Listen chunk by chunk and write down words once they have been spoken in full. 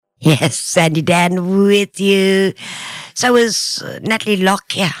Yes, Sandy Dan with you. So is Natalie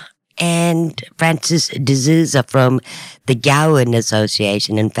Lockyer and Frances D'Souza from the Gowan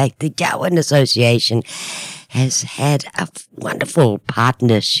Association. In fact, the Gowan Association has had a wonderful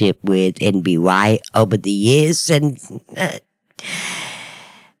partnership with NBY over the years, and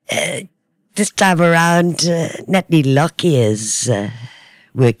this time around, Natalie Lockyer is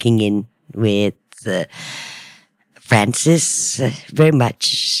working in with Frances, very much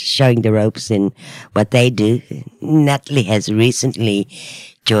showing the ropes in what they do. Natalie has recently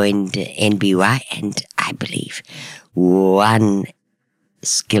joined NBY, and I believe one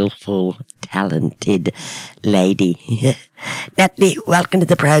skillful, talented lady. Natalie, welcome to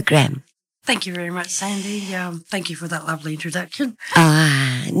the program. Thank you very much, Sandy. Thank you for that lovely introduction.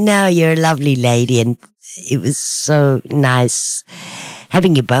 No, you're a lovely lady, and it was so nice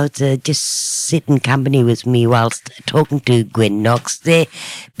having you both just sit in company with me whilst talking to Gwen Knox there,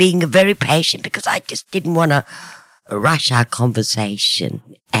 being very patient because I just didn't want to rush our conversation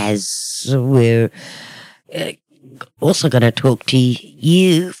as we're also going to talk to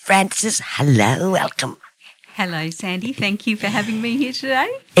you, Frances. Hello, welcome. Hello, Sandy. Thank you for having me here today.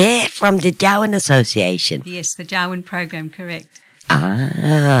 Yeah, from the Darwin Association. Yes, the Darwin program, correct.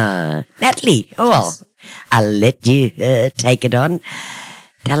 Natalie, I'll let you take it on.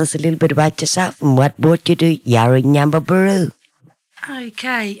 Tell us a little bit about yourself and what brought you to Yarra Nyambaburu.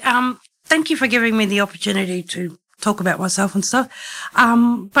 Okay. Thank you for giving me the opportunity to talk about myself and stuff.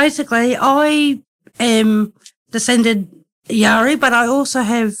 Basically, I am descended Yarri, but I also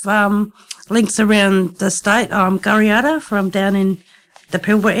have links around the state. I'm Gurriata from down in the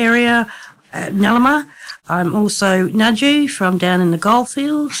Pilbara area, Nallama. I'm also Nudgee from down in the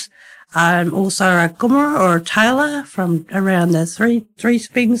Goldfields. I'm also a Gumara or a Taylor from around the Three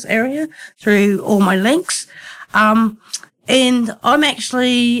Springs area through all my links. And I'm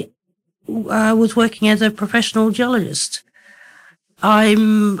actually was working as a professional geologist. I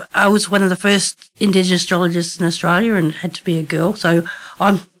was one of the first Indigenous geologists in Australia and had to be a girl, so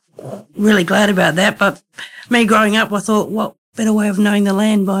I'm really glad about that. But me growing up, I thought, what better way of knowing the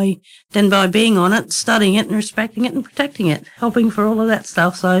land than by being on it, studying it and respecting it and protecting it, helping for all of that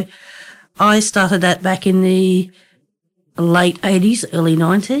stuff. So I started that back in the late 80s, early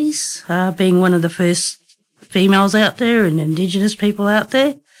 90s, being one of the first females out there and Indigenous people out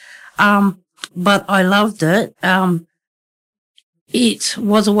there. But I loved it. It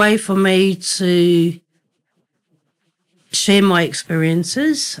was a way for me to share my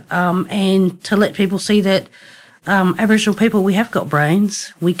experiences and to let people see that Aboriginal people, we have got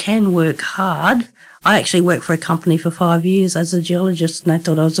brains. We can work hard. I actually worked for a company for 5 years as a geologist, and they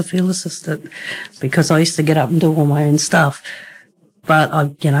thought I was a field assistant because I used to get up and do all my own stuff. But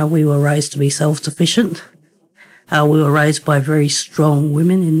we were raised to be self-sufficient. We were raised by very strong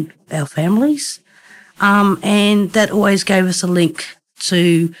women in our families. And that always gave us a link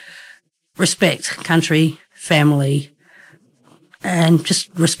to respect, country, family, and just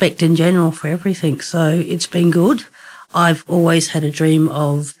respect in general for everything. So it's been good. I've always had a dream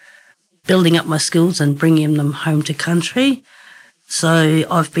of building up my skills and bringing them home to country. So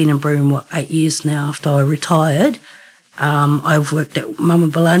I've been in Broome, 8 years now after I retired. I've worked at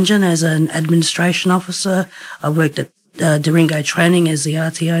Mumma as an administration officer. I've worked at Doringo Training as the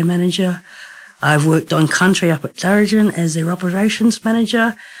RTO manager. I've worked on country up at Darragin as their operations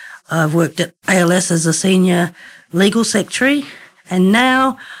manager. I've worked at ALS as a senior legal secretary. And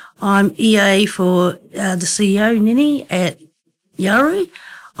now I'm EA for the CEO, Nini, at Yarri.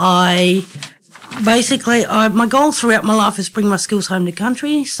 My goal throughout my life is bring my skills home to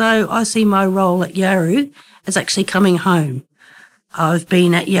country. So I see my role at Yarri as actually coming home. I've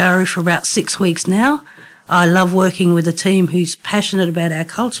been at Yarri for about 6 weeks now. I love working with a team who's passionate about our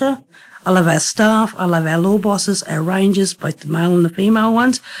culture. I love our staff. I love our law bosses, our rangers, both the male and the female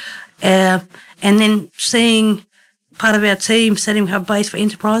ones. And then seeing part of our team setting up base for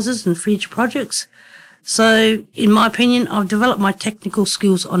enterprises and future projects. So, in my opinion, I've developed my technical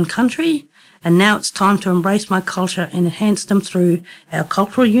skills on country, and now it's time to embrace my culture and enhance them through our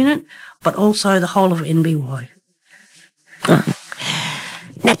cultural unit, but also the whole of NBY.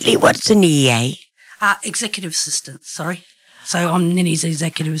 Natalie, what's an EA? Executive assistant, sorry. So I'm Nini's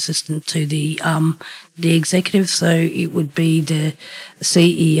executive assistant to the executive. So it would be the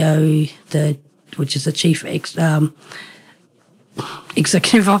CEO, which is the chief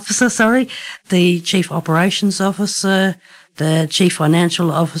executive officer, the chief operations officer, the chief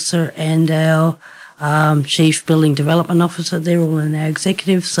financial officer, and our chief building development officer. They're all in our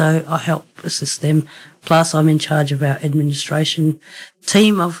executive, so I help assist them. Plus, I'm in charge of our administration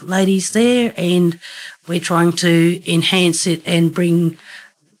team of ladies there, and we're trying to enhance it and bring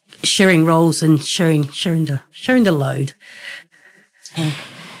sharing roles and sharing the load.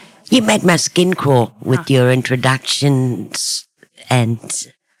 You made my skin crawl with your introductions and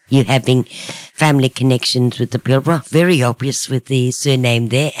you having family connections with the Pilbara. Very obvious with the surname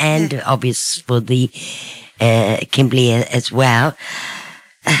there, and obvious for the Kimberley as well.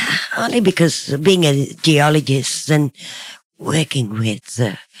 Only because being a geologist and working with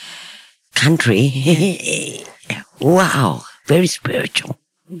the country, wow, very spiritual.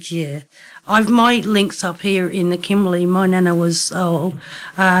 Yeah. I've my links up here in the Kimberley. My nana was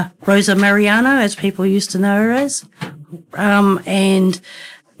Rosa Mariano, as people used to know her as. And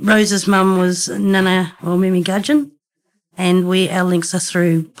Rosa's mum was Nana or Mimi Gudgeon. And our links are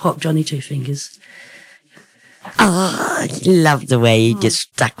through Pop Johnny Two Fingers. Oh, I love the way you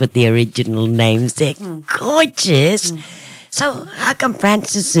just stuck with the original names. They're gorgeous. So how come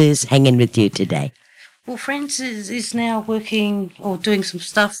Frances is hanging with you today? Well, Frances is now working or doing some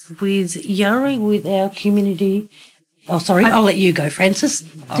stuff with Yarra, with our community. Oh, sorry, I'll let you go, Frances.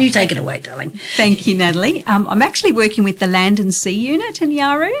 You take it away, darling. Thank you, Natalie. I'm actually working with the Land and Sea Unit in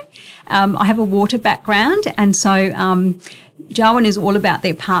Yarra. I have a water background, and so Jarwin is all about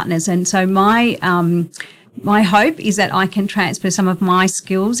their partners. And so my hope is that I can transfer some of my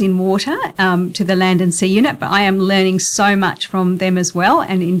skills in water to the Land and Sea Unit, but I am learning so much from them as well,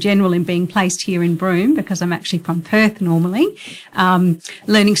 and in general in being placed here in Broome, because I'm actually from Perth normally,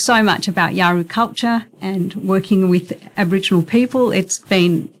 learning so much about Yawuru culture and working with Aboriginal people. It's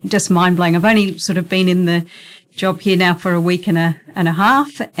been just mind-blowing. I've only sort of been in the job here now for a week and a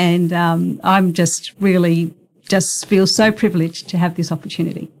half, and I'm just really just feel so privileged to have this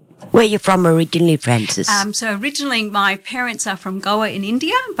opportunity. Where are you from originally, Frances? So originally my parents are from Goa in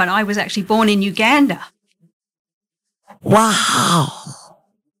India, but I was actually born in Uganda. Wow.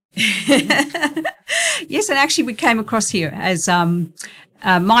 Yes, and actually we came across here as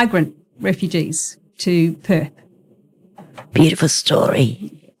migrant refugees to Perth. Beautiful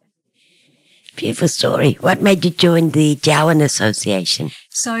story. Beautiful story. What made you join the Jawan Association?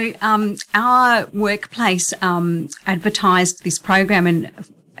 So our workplace advertised this program, and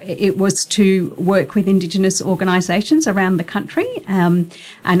it was to work with Indigenous organisations around the country. And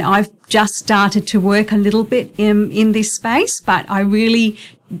I've just started to work a little bit in this space, but I really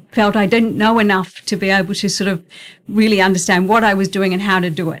felt I didn't know enough to be able to sort of really understand what I was doing and how to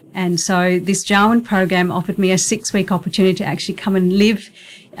do it. And so this Jarwin program offered me a 6-week opportunity to actually come and live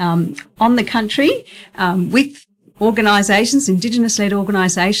on the country with organisations, Indigenous-led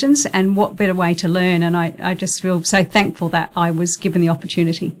organisations, and what better way to learn. And I just feel so thankful that I was given the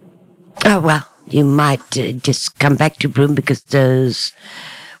opportunity. Oh, well, you might just come back to Broome because those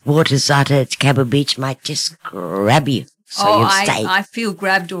waters out at Cabo Beach might just grab you. So you'll stay. I feel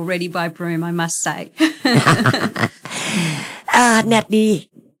grabbed already by Broome, I must say. Natalie,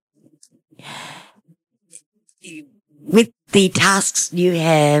 with the tasks you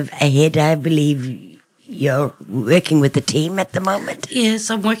have ahead, I believe you're working with the team at the moment. Yes,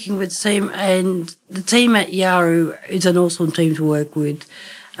 I'm working with the team, and the team at Yawuru is an awesome team to work with.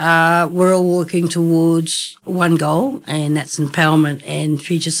 We're all working towards one goal, and that's empowerment and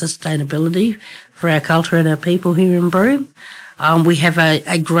future sustainability for our culture and our people here in Broome. We have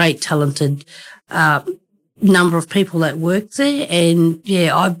a great, talented number of people that work there, and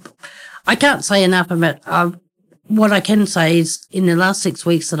yeah, I can't say enough about what I can say is in the last 6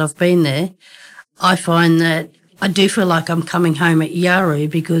 weeks that I've been there, I find that I do feel like I'm coming home at Yawuru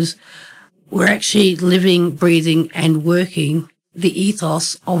because we're actually living, breathing and working the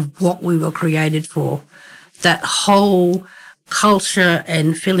ethos of what we were created for. That whole culture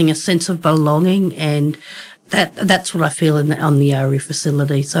and feeling a sense of belonging, and that's what I feel on the Yawuru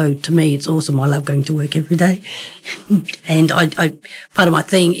facility. So to me, it's awesome. I love going to work every day. And I part of my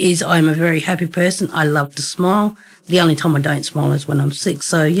thing is I'm a very happy person. I love to smile. The only time I don't smile is when I'm sick.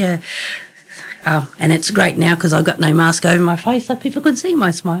 So yeah. And it's great now because I've got no mask over my face so people can see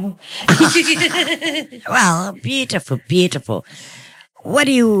my smile. Well, beautiful, beautiful. What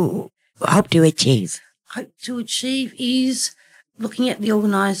do you hope to achieve? Hope to achieve is looking at the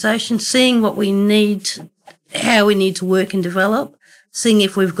organisation, seeing what we need, how we need to work and develop, seeing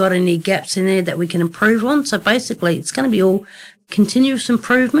if we've got any gaps in there that we can improve on. So basically it's going to be all continuous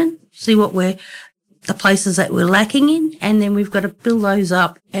improvement, see what the places that we're lacking in, and then we've got to build those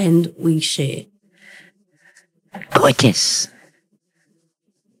up and we share. Gorgeous.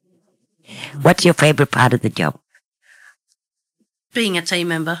 What's your favourite part of the job? Being a team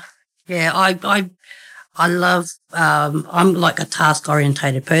member. Yeah, I love, I'm like a task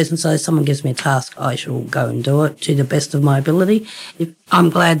orientated person. So if someone gives me a task, I shall go and do it to the best of my ability. I'm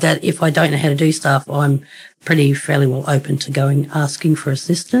glad that if I don't know how to do stuff, I'm pretty fairly well open to going asking for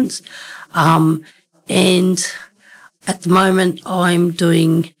assistance. And at the moment I'm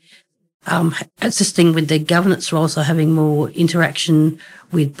doing, assisting with the governance role. So having more interaction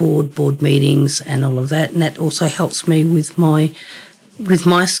with board meetings and all of that. And that also helps me with my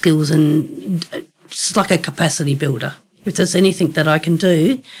skills, and it's like a capacity builder. If there's anything that I can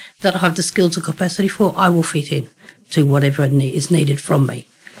do that I have the skills or capacity for, I will fit in to whatever is needed from me.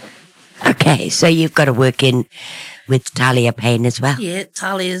 Okay, so you've got to work in with Talia Payne as well. Yeah,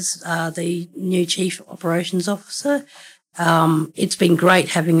 Talia's the new Chief Operations Officer. It's been great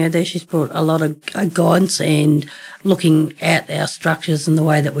having her there. She's brought a lot of guidance and looking at our structures and the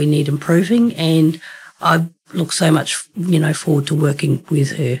way that we need improving. And I look so much, forward to working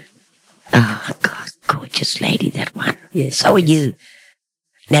with her. Oh, God, gorgeous lady, that one. Yes. So are you,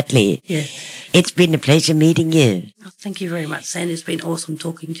 Natalie. Yeah. It's been a pleasure meeting you. Oh, thank you very much, Sandy. It's been awesome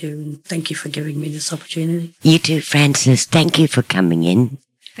talking to you, and thank you for giving me this opportunity. You too, Frances. Thank you for coming in.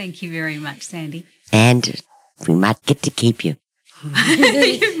 Thank you very much, Sandy. And we might get to keep you.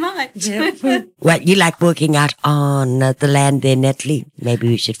 You might. Yeah. Well, you like working out on the land there, Natalie. Maybe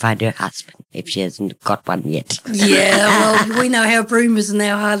we should find her husband if she hasn't got one yet. Yeah, well, we know how broom is and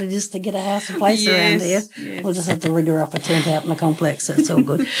how hard it is to get a house and place around here. Yes. We'll just have to rig her up a tent out in the complex. That's all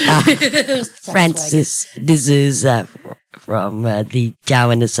good. Frances D'Souza from the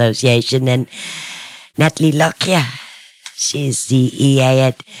Darwin Association, and Natalie Lockyer. She's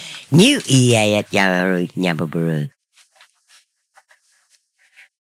the new EA at Yawaru Nyababuru.